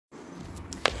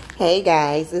Hey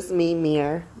guys, it's me,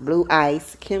 Mir, Blue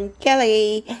Ice, Kim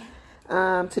Kelly.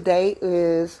 Today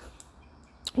is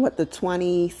the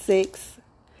 26th,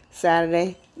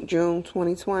 Saturday, June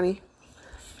 2020.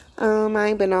 I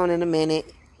ain't been on in a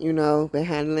minute, been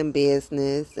handling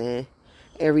business and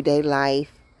everyday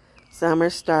life. Summer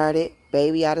started,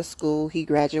 baby out of school, he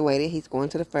graduated, he's going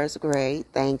to the first grade.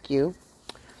 Thank you.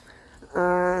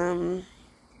 I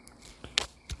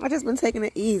just been taking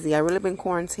it easy. I really been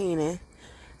quarantining.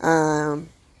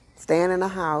 Staying in the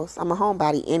house. I'm a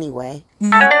homebody anyway.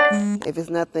 If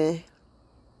it's nothing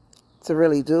to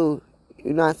really do,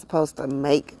 you're not supposed to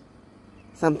make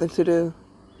something to do.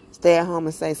 Stay at home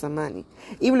and save some money.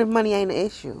 Even if money ain't an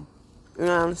issue. You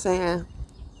know what I'm saying?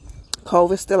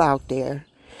 COVID's still out there.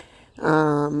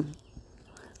 The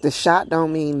shot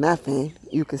don't mean nothing.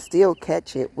 You can still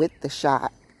catch it with the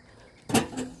shot.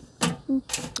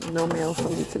 No mail for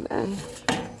me today.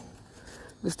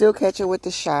 You can still catch it with the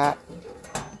shot.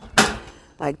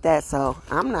 Like that. So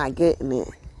I'm not getting it.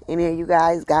 Any of you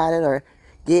guys got it or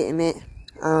getting it?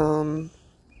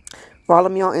 Follow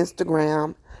me on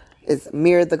Instagram. It's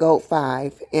Mir the Goat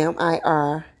 5.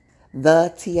 MIR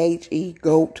the THE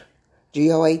Goat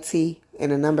GOAT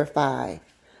and the number 5.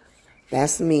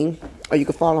 That's me. Or you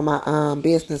can follow my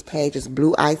business page. It's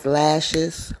Blue Ice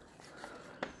Lashes.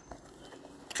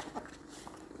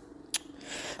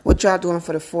 What y'all doing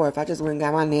for the 4th? I just went and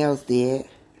got my nails did.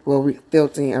 Well,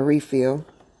 filtering a refill.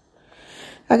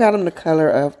 I got them the color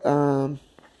of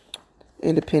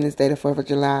Independence Day, the 4th of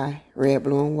July. Red,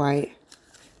 blue, and white.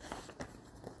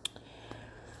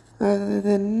 Other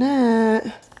than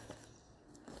that,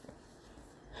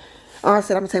 I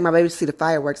said I'm going to take my baby to see the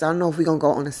fireworks. I don't know if we're going to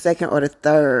go on the 2nd or the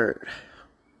 3rd.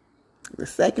 The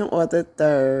 2nd or the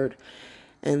 3rd.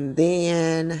 And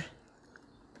then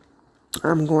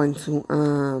I'm going to,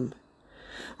 on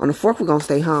the 4th, we're going to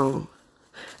stay home.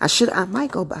 I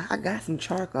might go buy, I got some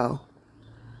charcoal.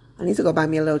 I need to go buy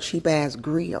me a little cheap-ass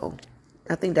grill.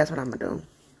 I think that's what I'm going to do.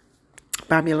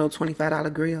 Buy me a little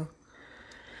 $25 grill.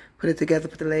 Put it together,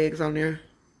 put the legs on there.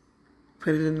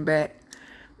 Put it in the back.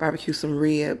 Barbecue some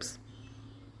ribs.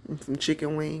 And some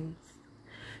chicken wings.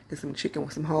 And some chicken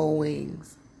with some whole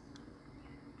wings.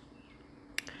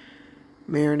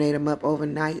 Marinate them up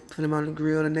overnight. Put them on the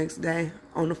grill the next day.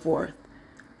 On the 4th.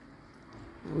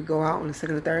 We go out on the 2nd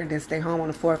or 3rd. Then stay home on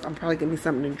the 4th. I'm probably getting me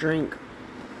something to drink.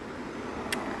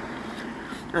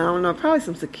 I don't know. Probably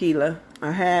some tequila.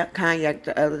 I had cognac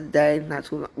the other day.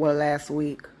 Last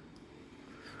week.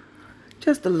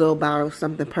 Just a little bottle of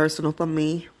something personal for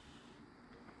me.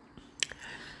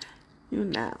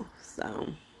 So.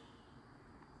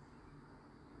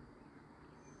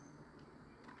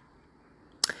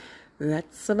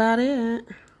 That's about it.